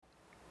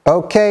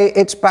Okay,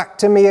 it's back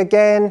to me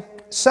again.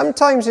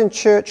 Sometimes in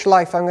church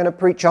life I'm going to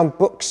preach on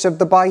books of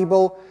the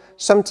Bible.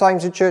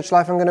 Sometimes in church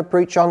life I'm going to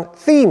preach on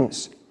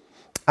themes.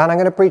 And I'm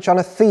going to preach on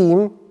a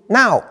theme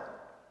now.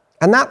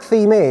 And that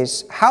theme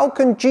is, how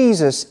can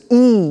Jesus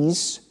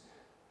ease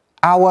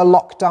our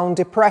lockdown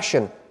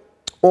depression?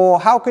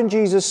 Or how can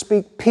Jesus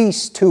speak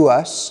peace to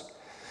us?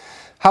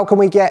 How can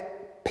we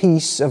get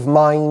peace of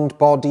mind,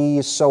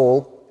 body,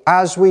 soul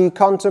as we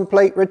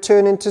contemplate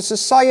returning to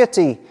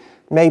society?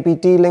 Maybe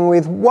dealing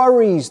with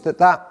worries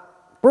that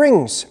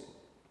brings.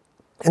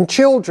 And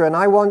children,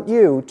 I want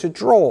you to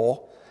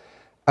draw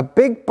a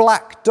big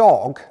black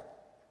dog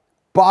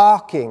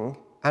barking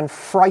and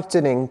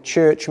frightening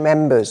church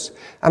members,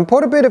 and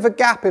put a bit of a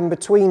gap in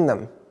between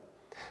them,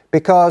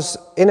 because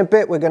in a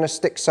bit we're going to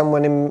stick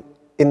someone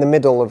in the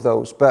middle of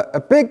those. But a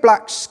big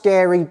black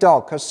scary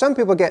dog, because some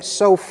people get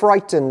so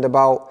frightened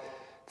about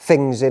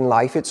things in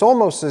life, it's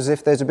almost as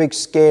if there's a big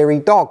scary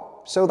dog.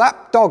 So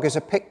that dog is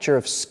a picture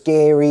of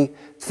scary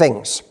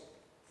things.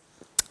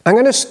 I'm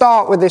going to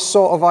start with this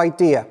sort of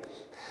idea.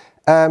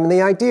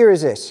 The idea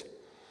is this: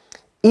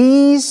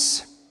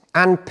 ease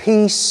and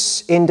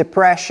peace in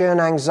depression,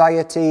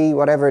 anxiety,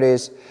 whatever it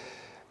is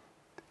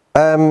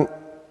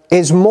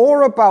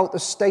more about the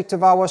state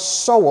of our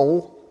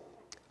soul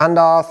and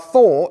our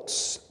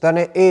thoughts than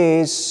it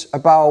is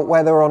about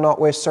whether or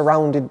not we're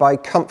surrounded by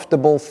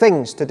comfortable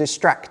things to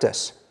distract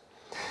us.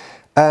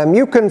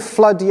 You can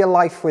flood your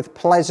life with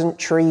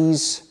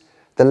pleasantries,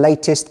 the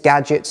latest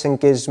gadgets and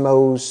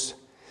gizmos.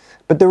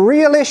 But the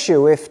real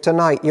issue, if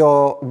tonight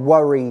you're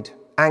worried,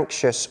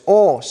 anxious,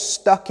 or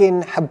stuck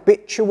in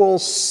habitual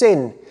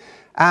sin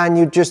and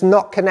you're just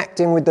not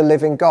connecting with the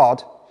living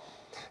God,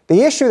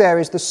 the issue there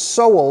is the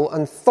soul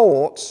and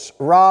thoughts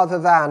rather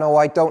than, oh,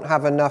 I don't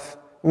have enough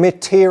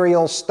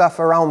material stuff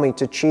around me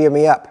to cheer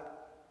me up.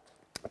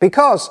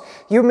 Because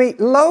you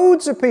meet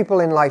loads of people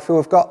in life who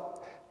have got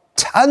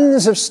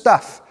tons of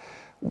stuff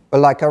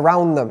like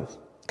around them.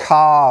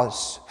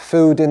 Cars,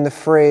 food in the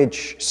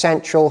fridge,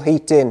 central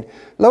heating,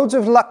 loads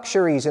of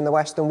luxuries in the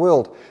Western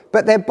world.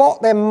 But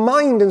their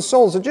mind and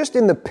souls are just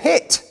in the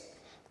pit.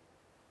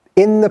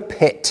 In the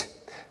pit.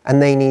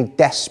 And they need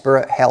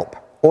desperate help.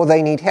 Or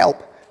they need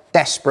help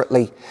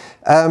desperately.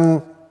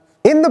 In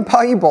the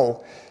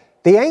Bible,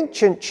 the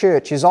ancient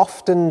church is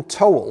often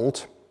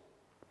told,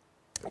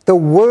 the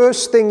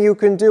worst thing you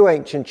can do,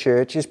 ancient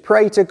church, is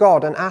pray to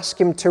God and ask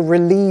him to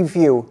relieve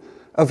you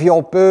of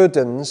your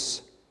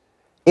burdens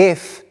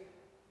if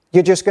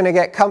you're just going to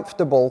get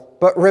comfortable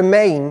but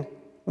remain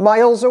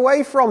miles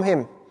away from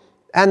him,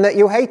 and that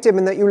you hate him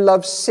and that you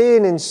love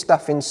sin and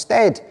stuff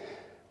instead.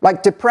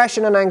 Like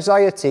depression and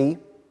anxiety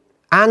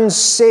and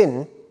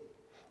sin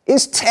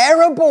is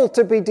terrible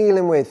to be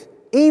dealing with,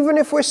 even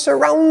if we're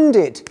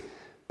surrounded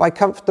by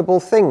comfortable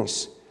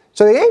things.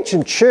 So the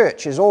ancient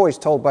church is always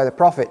told by the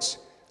prophets,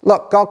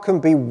 look, God can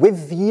be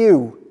with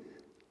you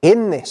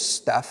in this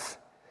stuff,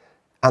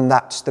 and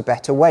that's the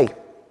better way.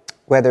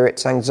 Whether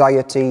it's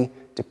anxiety,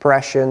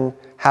 depression,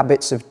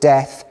 habits of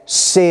death,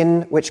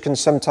 sin, which can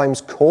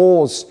sometimes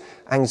cause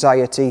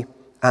anxiety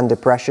and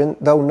depression,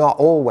 though not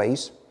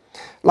always.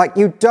 Like,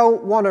 you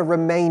don't want to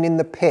remain in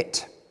the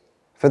pit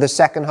for the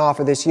second half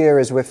of this year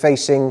as we're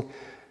facing,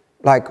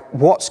 like,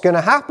 what's going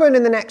to happen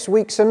in the next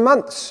weeks and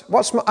months?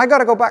 I got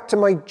to go back to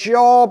my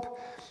job.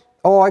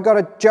 Oh, I got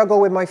to juggle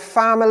with my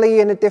family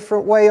in a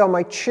different way, or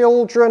my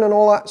children and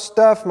all that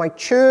stuff, my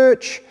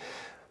church.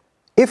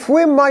 If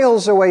we're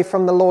miles away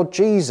from the Lord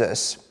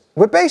Jesus,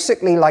 we're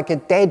basically like a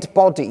dead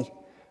body.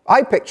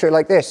 I picture it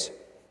like this: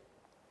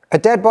 a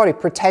dead body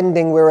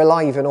pretending we're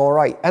alive and all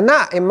right. And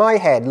that, in my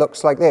head,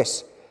 looks like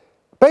this.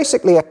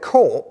 Basically a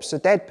corpse, a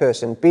dead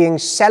person, being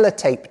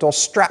sellotaped or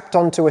strapped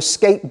onto a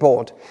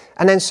skateboard,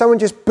 and then someone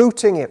just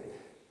booting it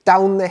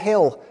down the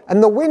hill.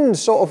 And the wind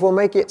sort of will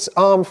make its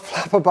arm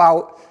flap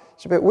about.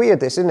 It's a bit weird,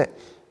 this, isn't it?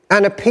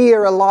 And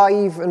appear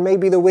alive, and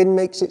maybe the wind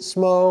makes it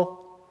smile.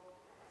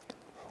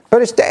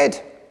 But it's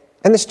dead.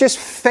 And it's just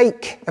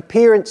fake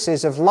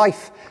appearances of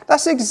life.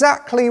 That's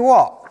exactly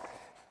what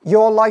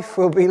your life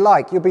will be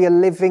like. You'll be a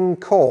living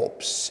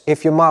corpse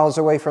if you're miles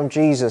away from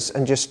Jesus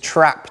and just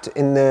trapped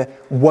in the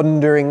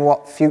wondering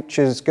what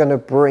future's going to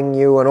bring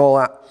you and all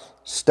that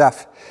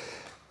stuff.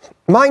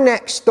 My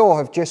next door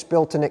have just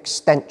built an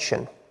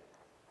extension.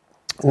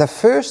 And the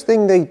first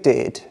thing they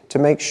did to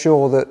make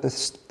sure that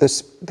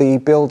the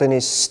building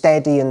is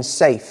steady and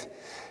safe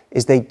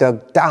is they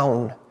dug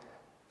down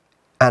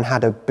and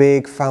had a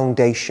big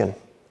foundation,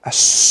 a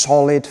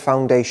solid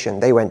foundation.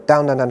 They went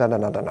down.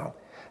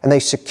 And they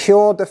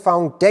secured the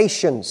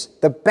foundations,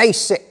 the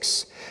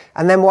basics.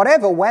 And then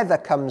whatever weather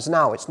comes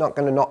now, it's not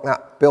going to knock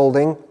that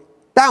building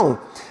down.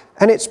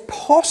 And it's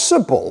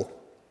possible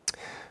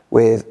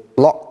with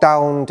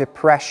lockdown,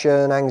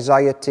 depression,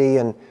 anxiety,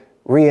 and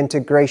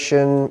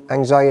reintegration,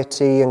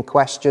 anxiety, and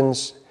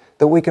questions,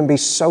 that we can be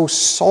so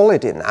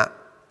solid in that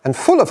and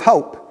full of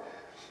hope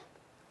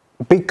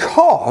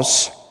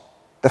because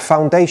the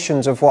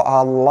foundations of what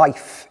our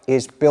life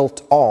is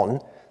built on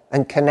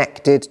and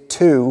connected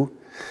to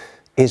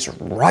is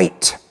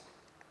right.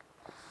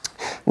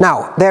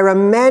 Now, there are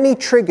many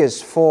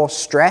triggers for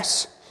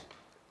stress,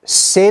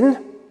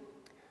 sin,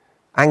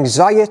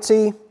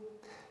 anxiety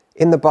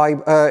in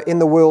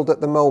the world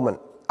at the moment.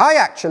 I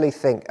actually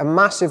think a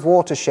massive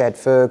watershed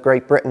for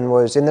Great Britain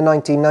was in the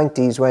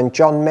 1990s when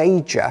John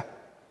Major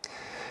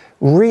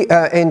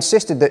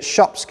insisted that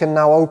shops can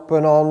now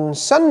open on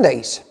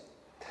Sundays.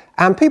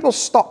 And people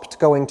stopped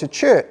going to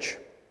church.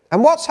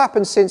 And what's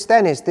happened since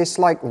then is this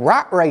like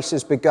rat race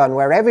has begun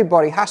where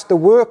everybody has to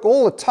work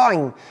all the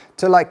time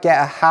to like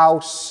get a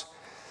house,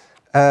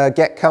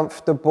 get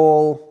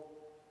comfortable,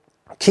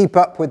 keep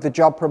up with the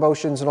job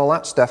promotions and all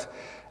that stuff.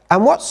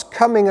 And what's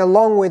coming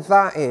along with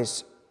that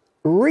is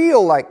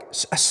real like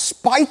a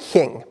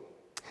spiking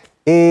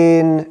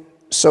in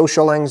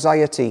social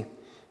anxiety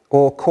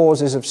or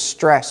causes of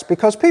stress,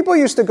 because people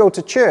used to go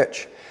to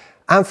church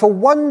and for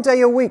one day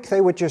a week they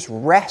would just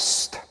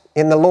rest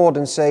in the Lord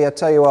and say, I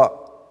tell you what,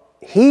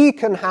 He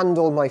can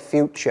handle my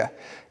future.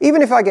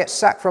 Even if I get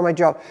sacked from my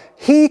job,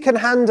 He can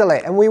handle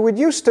it. And we would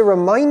used to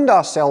remind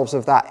ourselves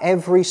of that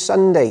every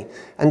Sunday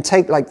and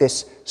take like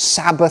this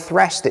Sabbath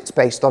rest it's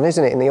based on,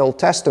 isn't it, in the Old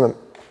Testament?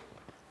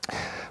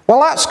 Well,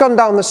 that's gone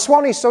down the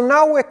Swanee, so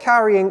now we're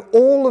carrying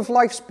all of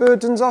life's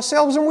burdens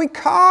ourselves and we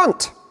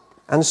can't.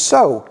 And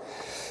so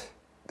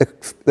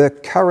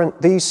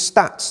these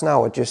stats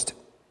now are just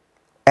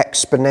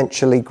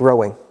exponentially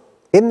growing.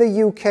 In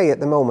the UK at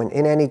the moment,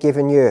 in any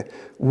given year,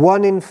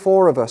 1 in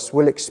 4 of us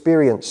will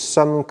experience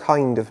some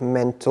kind of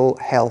mental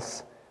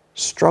health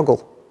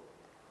struggle.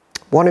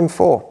 1 in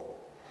 4.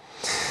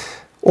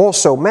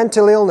 Also,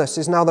 mental illness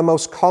is now the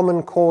most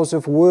common cause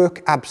of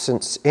work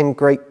absence in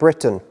Great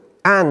Britain.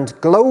 And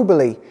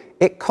globally,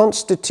 it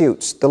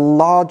constitutes the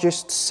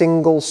largest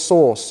single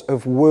source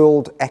of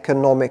world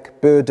economic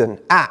burden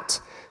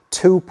at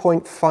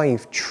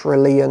 $2.5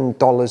 trillion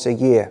a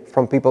year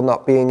from people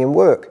not being in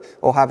work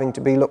or having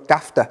to be looked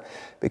after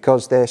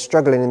because they're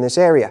struggling in this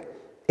area.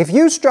 If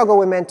you struggle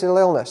with mental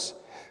illness,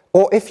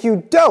 or if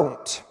you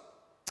don't,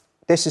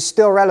 this is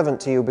still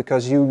relevant to you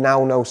because you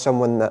now know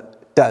someone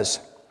that does.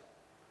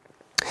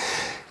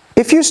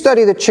 If you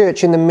study the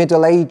church in the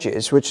Middle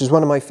Ages, which is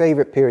one of my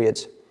favorite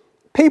periods,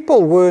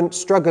 people weren't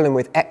struggling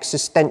with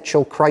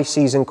existential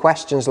crises and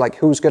questions like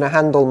who's going to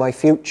handle my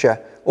future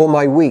or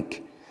my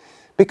week,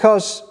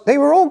 because they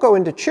were all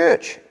going to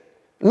church.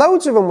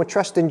 Loads of them were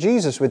trusting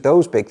Jesus with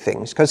those big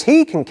things because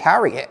He can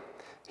carry it.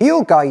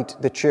 He'll guide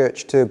the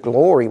church to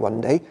glory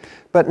one day.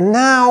 But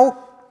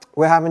now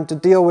we're having to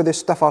deal with this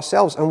stuff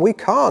ourselves and we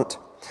can't.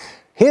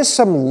 Here's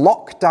some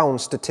lockdown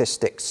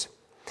statistics.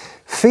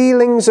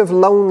 Feelings of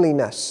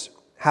loneliness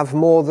have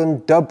more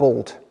than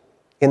doubled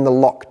in the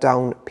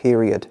lockdown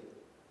period.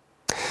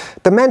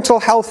 The Mental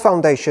Health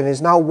Foundation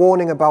is now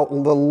warning about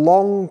the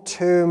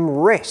long-term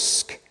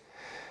risk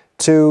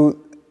to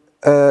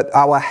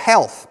our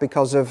health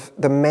because of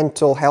the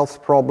mental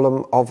health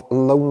problem of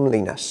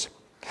loneliness.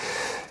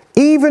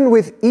 Even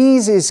with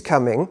eases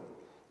coming,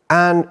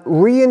 and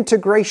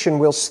reintegration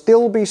will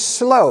still be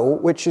slow,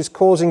 which is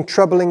causing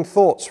troubling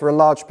thoughts for a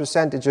large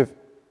percentage of,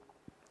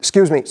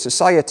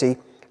 society.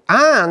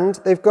 And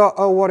they've got,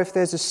 oh, what if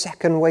there's a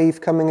second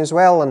wave coming as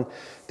well, and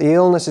the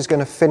illness is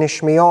going to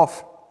finish me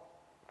off.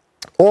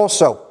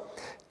 Also,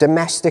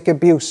 domestic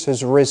abuse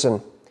has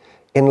risen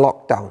in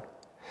lockdown,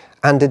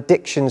 and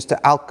addictions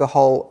to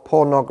alcohol,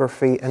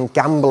 pornography, and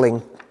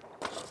gambling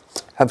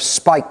have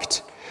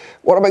spiked.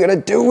 What am I going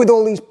to do with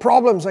all these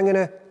problems? I'm going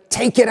to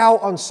take it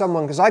out on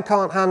someone because I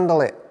can't handle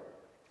it.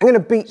 I'm going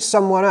to beat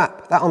someone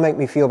up. That'll make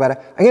me feel better.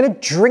 I'm going to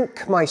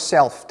drink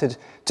myself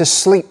to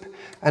sleep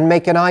and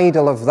make an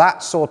idol of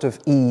that sort of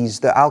ease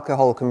that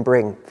alcohol can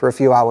bring for a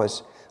few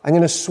hours. I'm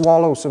going to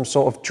swallow some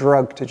sort of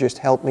drug to just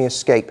help me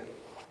escape.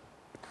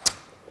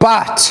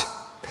 But,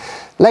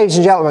 ladies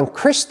and gentlemen,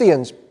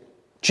 Christians,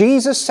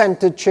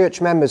 Jesus-centered church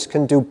members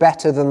can do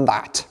better than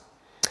that.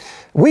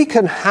 We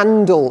can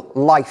handle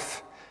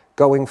life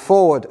going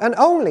forward, and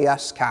only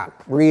us can,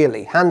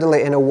 really, handle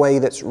it in a way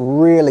that's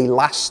really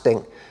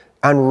lasting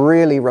and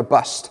really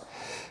robust.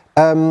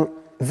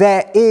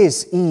 There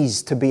is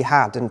ease to be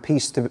had and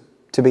peace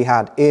to be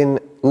had in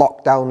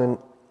lockdown and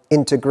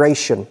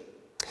integration.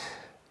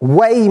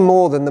 Way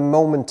more than the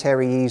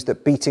momentary ease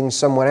that beating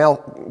someone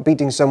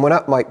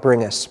up might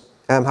bring us,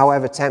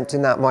 however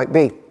tempting that might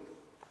be.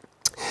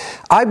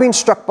 I've been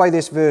struck by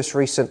this verse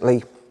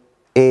recently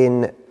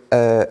in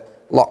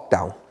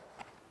lockdown.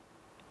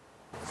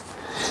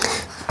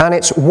 And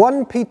it's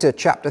 1 Peter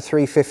chapter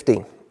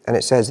 3:15, and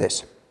it says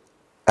this.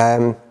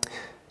 In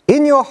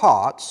your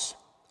hearts,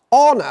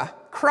 honor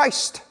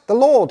Christ the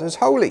Lord as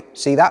holy.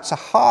 See, that's a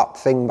heart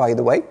thing, by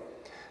the way.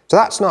 So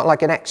that's not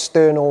like an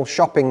external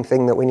shopping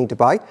thing that we need to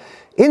buy.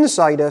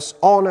 Inside us,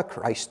 honor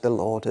Christ the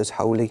Lord as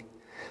holy.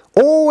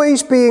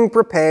 Always being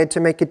prepared to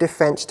make a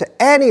defense to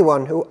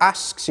anyone who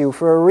asks you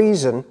for a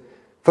reason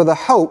for the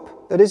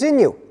hope that is in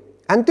you,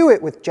 and do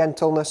it with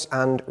gentleness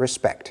and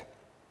respect.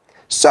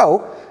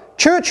 So,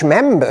 church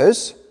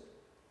members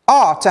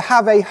are to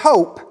have a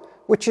hope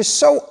which is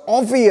so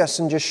obvious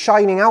and just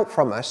shining out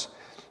from us,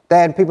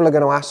 then people are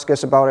going to ask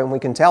us about it and we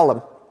can tell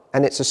them,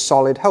 and it's a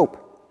solid hope.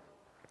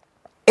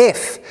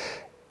 If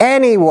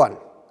anyone,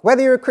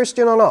 whether you're a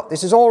Christian or not,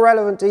 this is all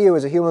relevant to you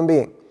as a human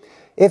being.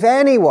 If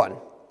anyone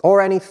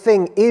or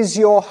anything is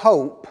your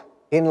hope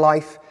in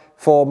life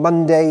for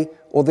Monday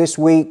or this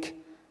week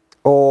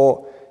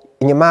or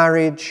in your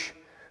marriage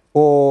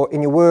or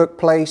in your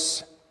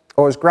workplace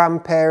or as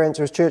grandparents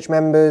or as church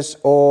members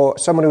or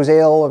someone who's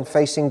ill and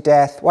facing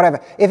death, whatever.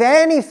 If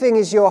anything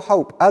is your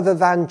hope other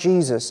than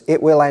Jesus,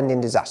 it will end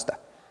in disaster.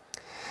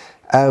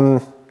 I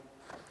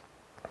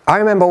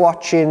remember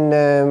watching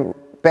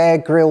Bear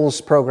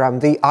Grylls' program,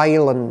 The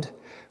Island,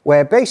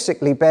 where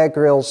basically Bear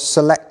Grylls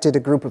selected a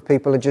group of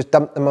people and just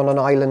dumped them on an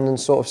island and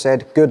sort of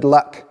said, good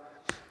luck,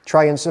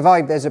 try and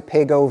survive. There's a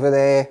pig over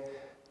there,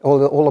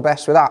 all the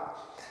best with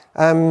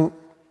that.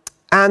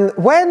 And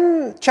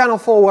when Channel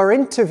 4 were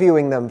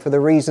interviewing them for the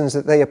reasons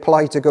that they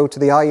applied to go to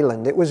the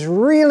island, it was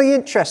really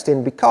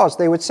interesting because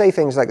they would say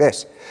things like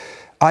this: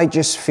 I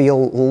just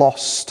feel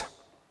lost.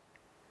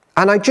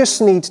 And I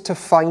just need to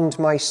find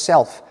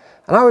myself.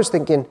 And I was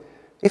thinking,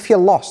 if you're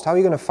lost, how are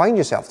you going to find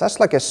yourself? That's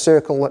like a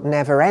circle that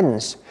never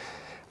ends.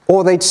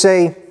 Or they'd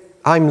say,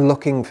 I'm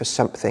looking for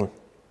something.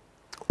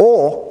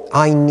 Or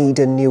I need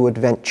a new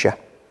adventure.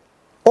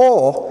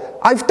 Or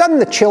I've done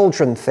the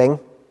children thing.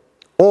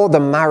 Or the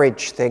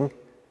marriage thing.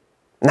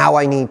 Now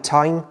I need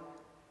time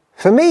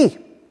for me.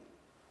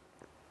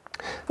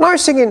 And I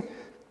was thinking,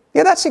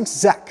 yeah, that's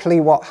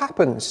exactly what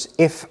happens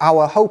if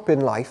our hope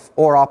in life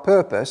or our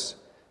purpose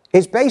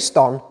is based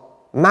on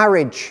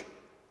marriage.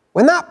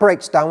 When that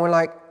breaks down, we're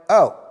like,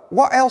 oh,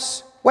 what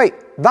else? Wait,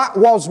 that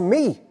was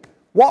me.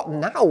 What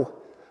now?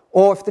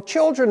 Or if the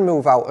children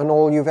move out and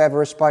all you've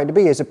ever aspired to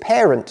be is a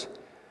parent,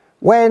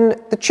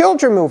 when the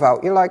children move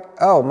out, you're like,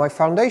 oh, my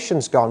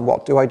foundation's gone.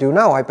 What do I do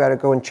now? I better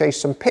go and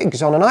chase some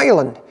pigs on an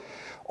island.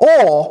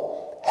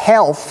 Or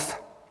health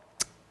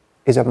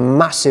is a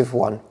massive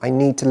one. I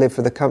need to live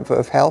for the comfort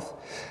of health.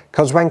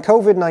 Because when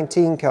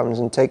COVID-19 comes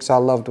and takes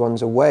our loved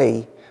ones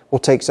away, or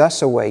takes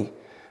us away,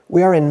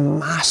 we are in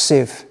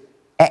massive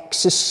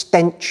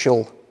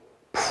existential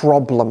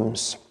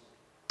problems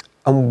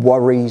and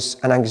worries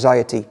and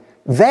anxiety.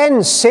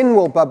 Then sin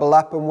will bubble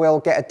up and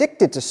we'll get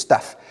addicted to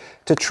stuff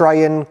to try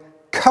and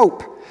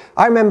cope.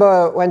 I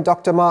remember when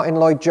Dr. Martin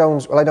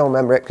Lloyd-Jones, well, I don't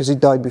remember it because he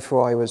died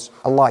before I was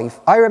alive.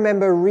 I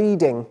remember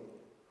reading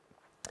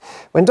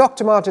when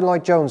Dr. Martin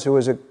Lloyd-Jones, who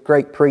was a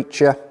great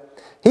preacher,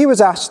 he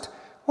was asked,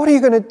 what are you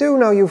going to do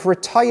now you've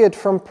retired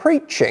from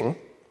preaching?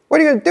 What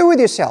are you going to do with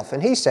yourself?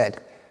 And he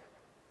said,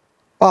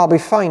 well, I'll be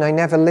fine. I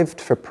never lived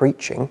for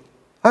preaching.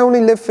 I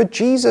only lived for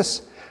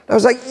Jesus. And I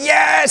was like,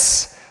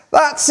 yes,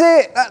 that's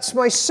it. That's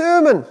my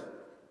sermon.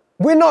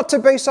 We're not to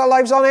base our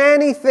lives on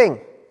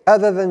anything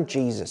other than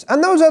Jesus.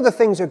 And those other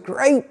things are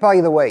great, by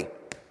the way.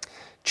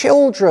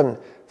 Children,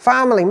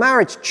 family,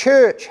 marriage,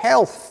 church,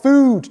 health,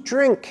 food,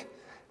 drink,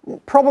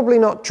 probably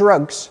not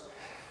drugs,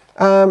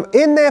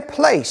 in their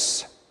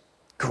place.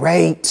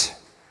 Great.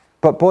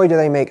 But boy, do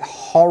they make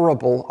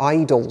horrible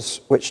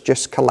idols which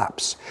just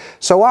collapse.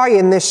 So I,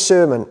 in this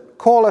sermon,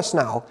 call us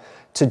now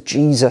to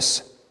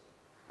Jesus.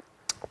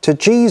 To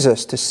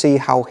Jesus to see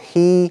how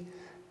he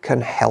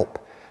can help.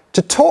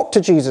 To talk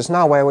to Jesus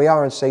now where we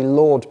are and say,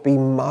 Lord, be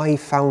my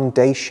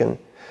foundation.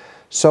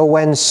 So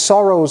when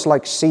sorrows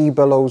like sea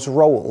billows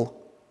roll,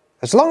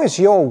 as long as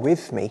you're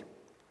with me,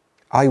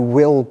 I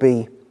will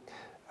be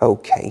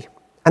okay.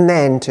 And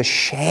then to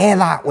share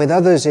that with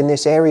others in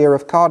this area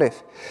of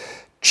Cardiff.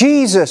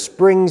 Jesus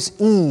brings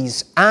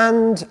ease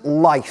and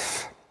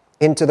life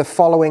into the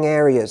following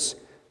areas: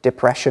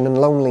 depression and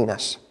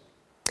loneliness.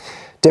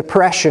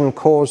 Depression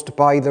caused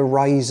by the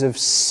rise of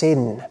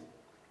sin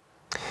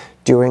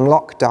during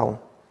lockdown.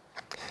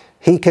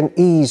 He can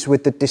ease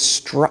with the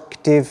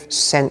destructive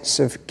sense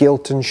of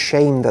guilt and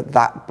shame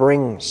that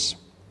brings.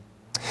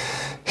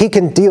 He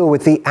can deal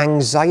with the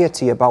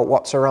anxiety about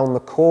what's around the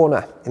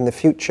corner in the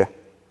future.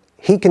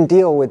 He can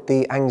deal with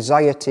the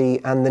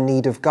anxiety and the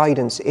need of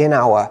guidance in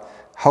our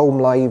home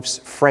lives,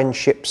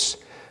 friendships,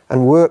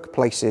 and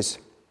workplaces.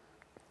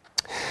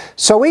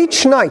 So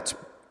each night,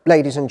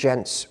 ladies and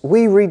gents,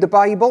 we read the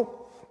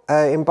Bible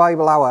in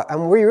Bible Hour,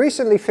 and we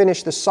recently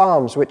finished the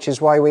Psalms, which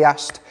is why we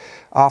asked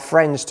our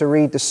friends to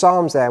read the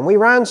Psalms there. And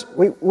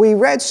we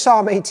read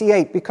Psalm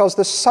 88 because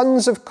the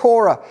sons of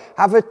Korah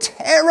have a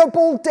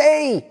terrible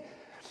day.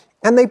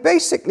 And they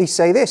basically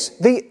say this: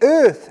 the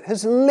earth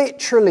has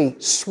literally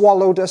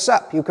swallowed us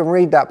up. You can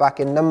read that back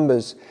in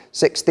Numbers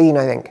 16,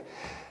 I think.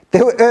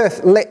 The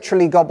earth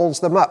literally gobbles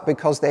them up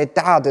because their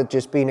dad had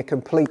just been a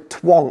complete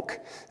twonk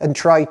and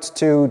tried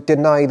to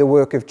deny the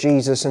work of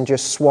Jesus and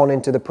just swan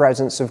into the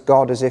presence of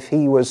God as if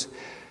he was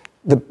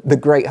the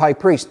great high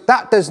priest.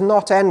 That does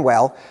not end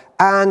well.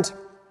 And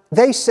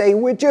they say,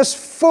 we're just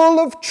full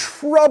of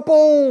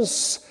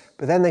troubles.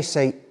 But then they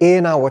say,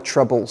 in our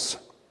troubles,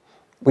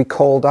 we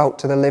called out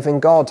to the living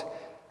God,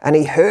 and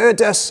he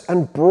heard us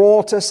and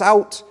brought us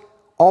out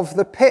of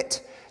the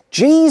pit.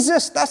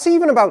 Jesus, that's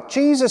even about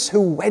Jesus,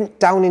 who went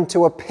down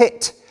into a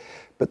pit,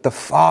 but the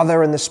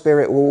Father and the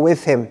Spirit were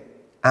with him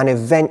and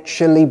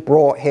eventually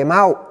brought him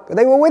out. But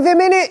they were with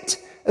him in it,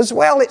 as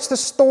well. It's the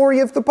story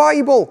of the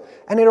Bible.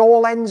 And it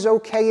all ends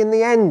okay in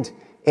the end.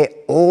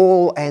 It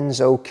all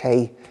ends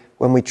okay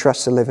when we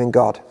trust the living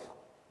God.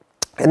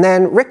 And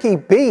then Ricky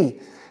B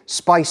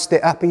spiced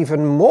it up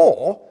even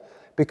more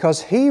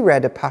because he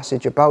read a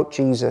passage about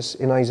Jesus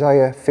in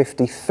Isaiah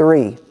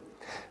 53,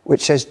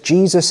 which says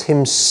Jesus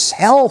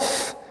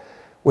himself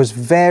was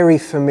very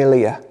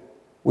familiar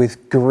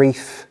with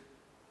grief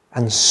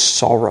and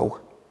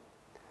sorrow.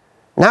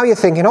 Now you're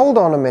thinking, hold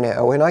on a minute,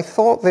 Owen, I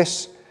thought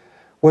this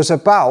was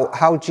about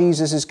how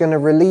Jesus is going to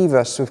relieve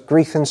us of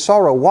grief and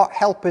sorrow. What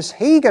help is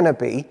he going to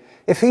be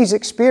if he's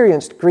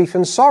experienced grief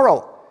and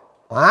sorrow?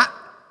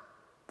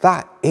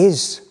 That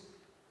is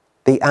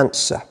the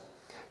answer.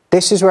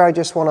 This is where I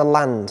just want to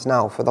land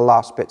now for the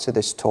last bits of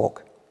this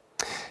talk.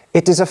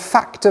 It is a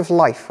fact of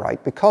life,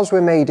 right? Because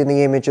we're made in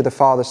the image of the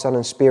Father, Son,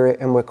 and Spirit,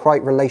 and we're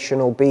quite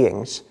relational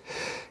beings,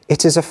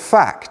 it is a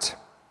fact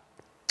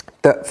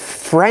that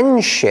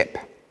friendship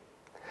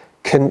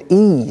can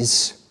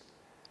ease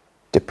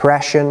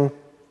depression,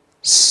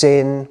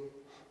 sin,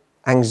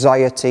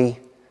 anxiety,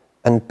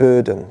 and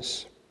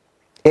burdens.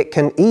 It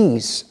can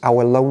ease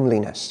our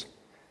loneliness.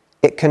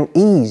 It can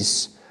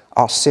ease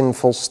our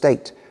sinful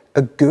state.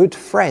 A good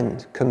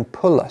friend can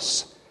pull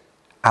us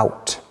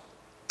out.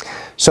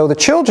 So the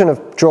children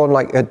have drawn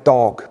like a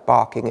dog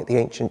barking at the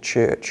ancient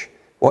church.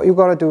 What you've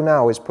got to do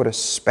now is put a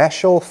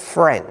special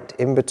friend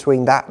in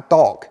between that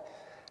dog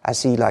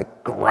as he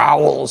like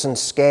growls and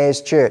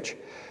scares church.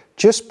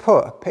 Just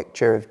put a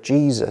picture of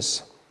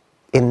Jesus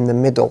in the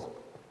middle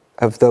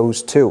of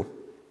those two.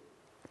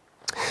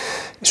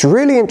 It's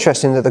really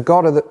interesting that the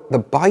God of the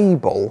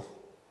Bible,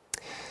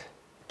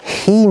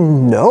 he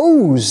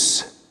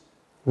knows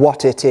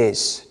what it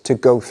is to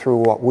go through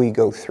what we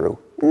go through.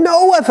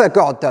 No other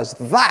God does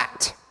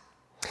that.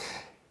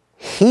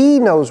 He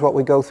knows what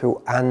we go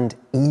through, and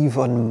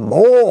even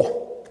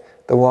more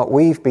than what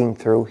we've been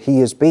through, he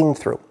has been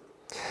through.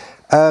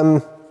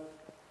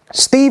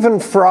 Stephen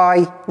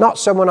Fry, not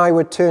someone I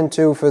would turn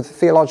to for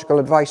theological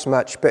advice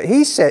much, but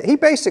he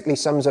basically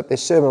sums up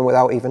this sermon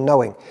without even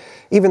knowing,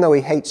 even though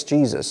he hates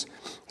Jesus.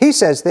 He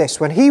says this,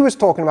 when he was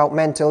talking about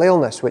mental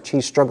illness, which he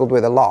struggled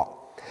with a lot,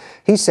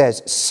 he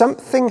says,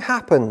 something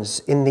happens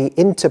in the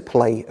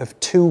interplay of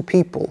two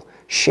people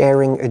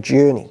sharing a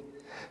journey.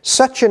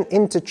 Such an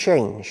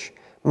interchange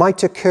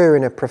might occur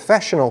in a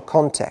professional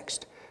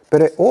context,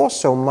 but it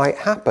also might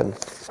happen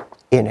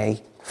in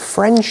a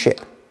friendship.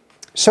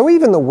 So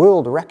even the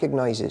world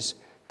recognizes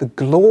the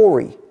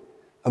glory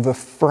of a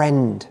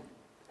friend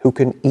who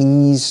can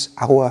ease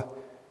our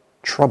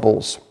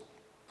troubles.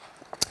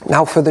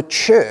 Now for the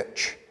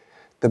church,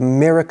 the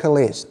miracle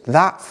is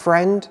that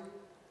friend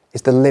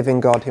is the living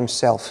God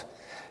himself,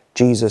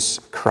 Jesus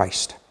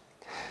Christ.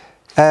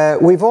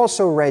 We've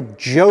also read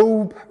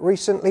Job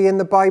recently in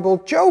the Bible.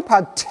 Job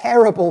had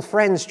terrible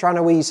friends trying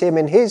to ease him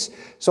in his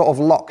sort of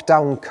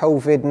lockdown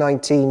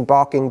COVID-19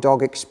 barking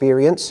dog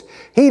experience.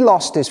 He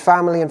lost his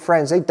family and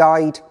friends. They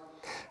died.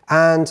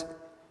 And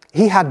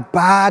he had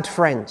bad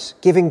friends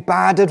giving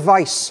bad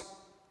advice.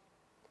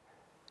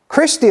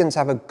 Christians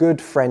have a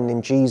good friend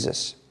in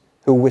Jesus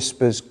who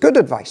whispers good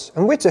advice,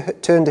 and we're to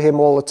turn to him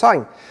all the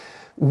time.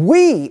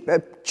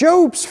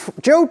 Job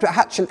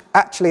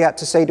actually had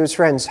to say to his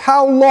friends,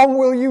 how long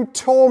will you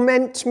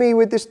torment me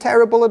with this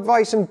terrible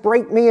advice and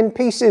break me in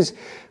pieces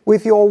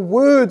with your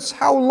words?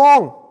 How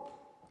long?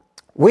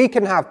 We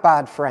can have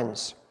bad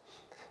friends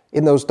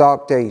in those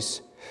dark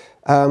days.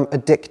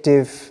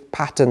 Addictive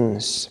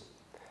patterns,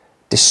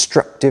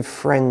 destructive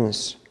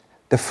friends,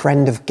 the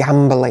friend of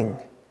gambling,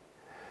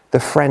 the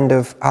friend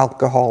of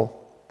alcohol,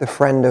 the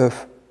friend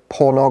of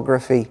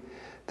pornography,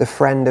 the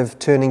friend of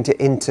turning to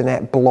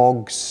internet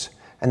blogs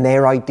and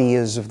their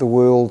ideas of the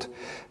world,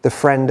 the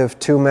friend of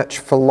too much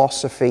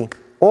philosophy.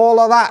 All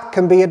of that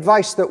can be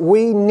advice that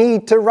we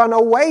need to run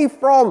away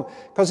from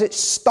because it's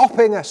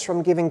stopping us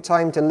from giving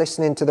time to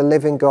listening to the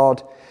living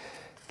God,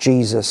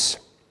 Jesus.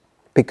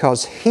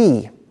 Because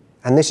he,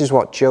 and this is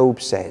what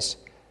Job says,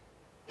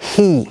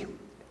 he,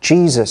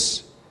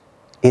 Jesus,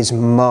 is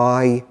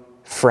my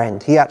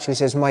friend. He actually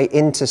says my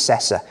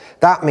intercessor.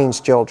 That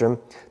means, children,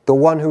 the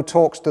one who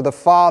talks to the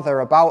Father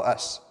about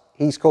us.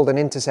 He's called an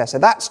intercessor.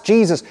 That's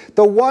Jesus,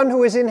 the one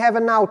who is in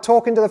heaven now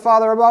talking to the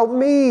Father about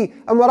me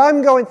and what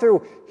I'm going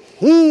through.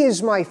 He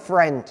is my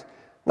friend,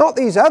 not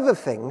these other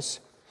things.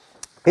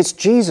 It's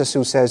Jesus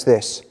who says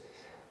this,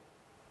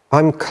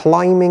 I'm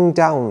climbing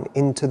down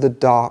into the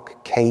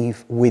dark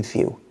cave with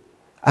you,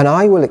 and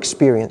I will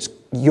experience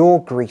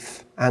your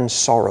grief and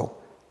sorrow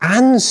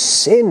and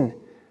sin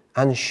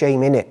and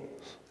shame in it.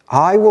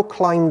 I will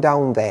climb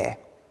down there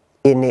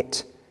in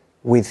it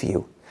with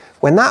you.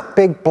 When that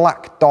big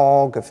black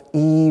dog of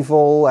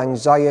evil,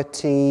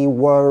 anxiety,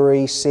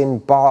 worry, sin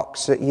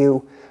barks at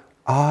you,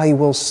 I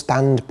will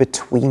stand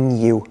between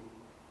you.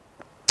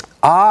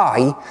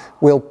 I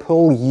will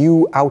pull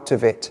you out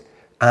of it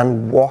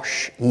and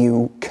wash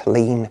you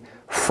clean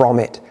from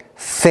it.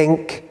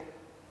 Think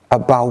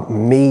about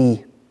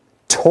me.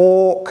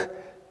 Talk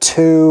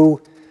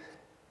to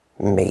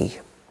me.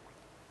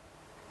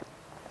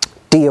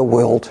 Dear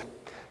world,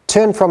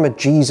 Turn from a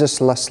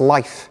Jesus-less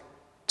life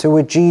to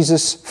a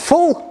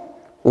Jesus-full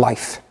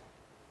life.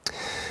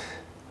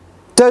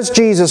 Does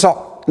Jesus ease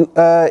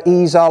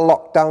our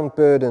lockdown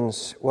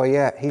burdens? Well,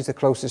 yeah, he's the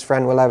closest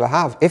friend we'll ever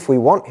have, if we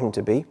want him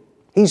to be.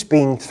 He's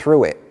been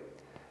through it.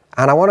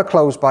 And I want to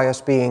close by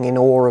us being in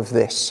awe of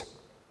this.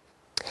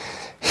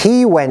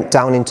 He went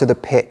down into the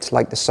pit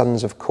like the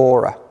sons of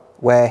Korah,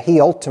 where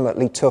he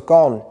ultimately took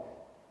on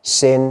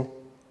sin,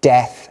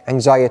 death,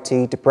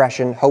 anxiety,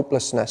 depression,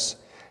 hopelessness.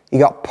 He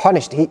got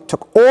punished. He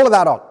took all of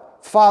that on.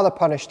 Father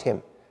punished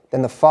him.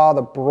 Then the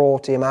Father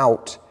brought him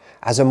out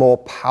as a more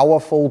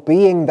powerful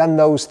being than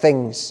those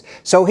things.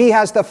 So he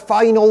has the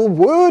final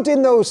word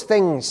in those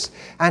things.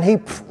 And he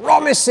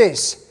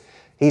promises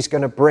he's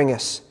going to bring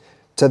us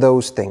to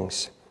those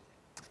things.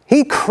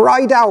 He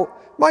cried out,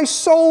 "My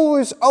soul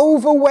is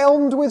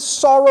overwhelmed with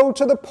sorrow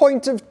to the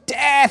point of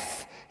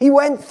death." He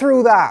went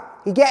through that.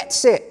 He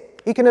gets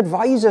it. He can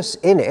advise us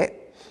in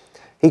it.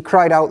 He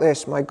cried out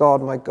this, my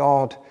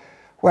God,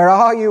 where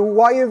are you?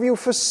 Why have you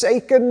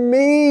forsaken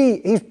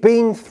me?" He's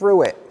been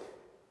through it.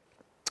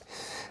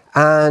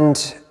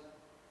 And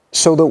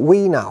so that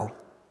we now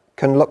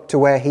can look to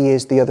where he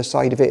is the other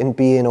side of it and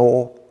be in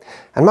awe.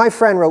 And my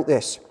friend wrote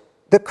this: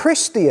 the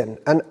Christian,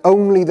 and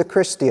only the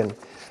Christian,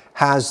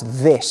 has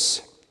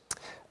this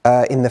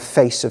in the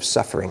face of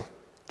suffering.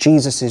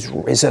 Jesus is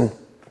risen.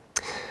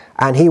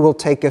 And he will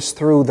take us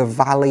through the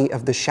valley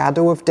of the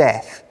shadow of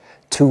death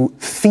to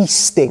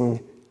feasting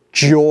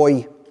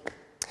joy.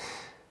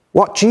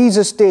 What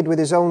Jesus did with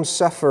his own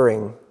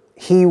suffering,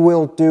 he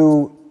will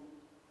do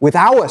with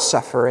our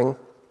suffering,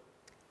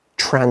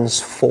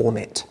 transform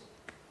it.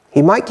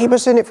 He might keep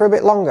us in it for a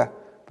bit longer,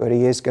 but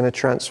he is going to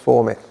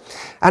transform it.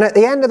 And at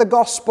the end of the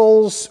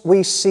Gospels,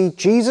 we see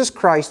Jesus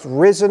Christ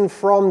risen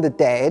from the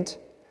dead.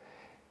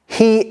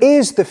 He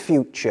is the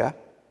future.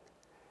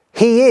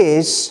 He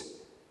is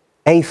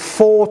a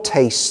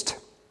foretaste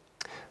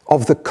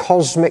of the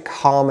cosmic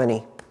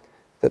harmony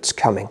that's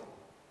coming.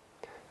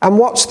 And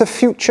what's the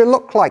future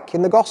look like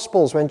in the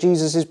Gospels when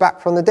Jesus is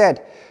back from the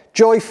dead?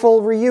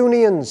 Joyful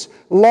reunions,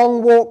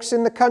 long walks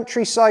in the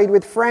countryside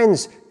with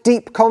friends,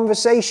 deep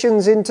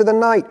conversations into the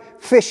night,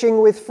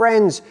 fishing with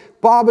friends,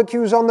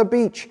 barbecues on the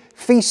beach,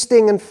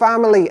 feasting and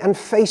family, and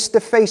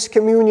face-to-face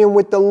communion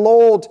with the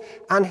Lord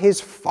and his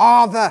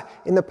Father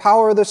in the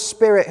power of the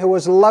Spirit, who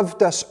has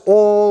loved us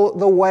all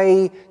the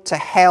way to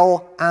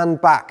hell and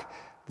back.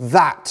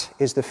 That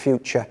is the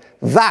future.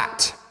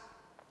 That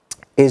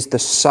is the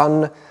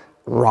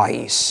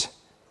sunrise.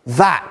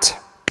 That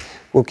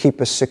will keep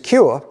us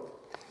secure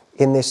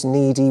in this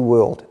needy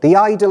world. The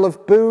idol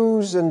of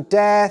booze and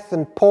death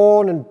and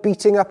porn and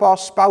beating up our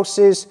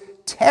spouses,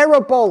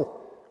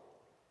 terrible.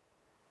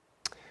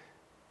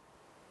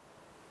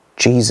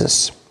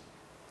 Jesus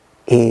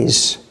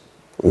is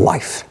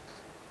life.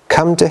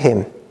 Come to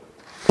him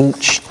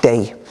each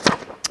day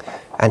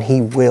and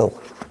he will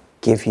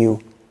give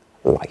you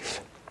life.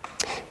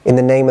 In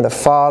the name of the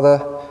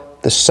Father,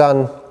 the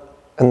Son,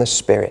 and the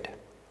Spirit.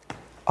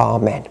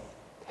 Amen.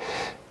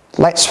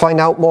 Let's find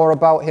out more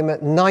about him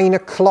at 9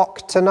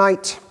 o'clock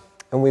tonight,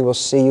 and we will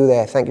see you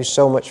there. Thank you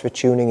so much for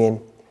tuning in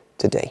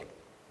today.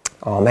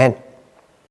 Amen.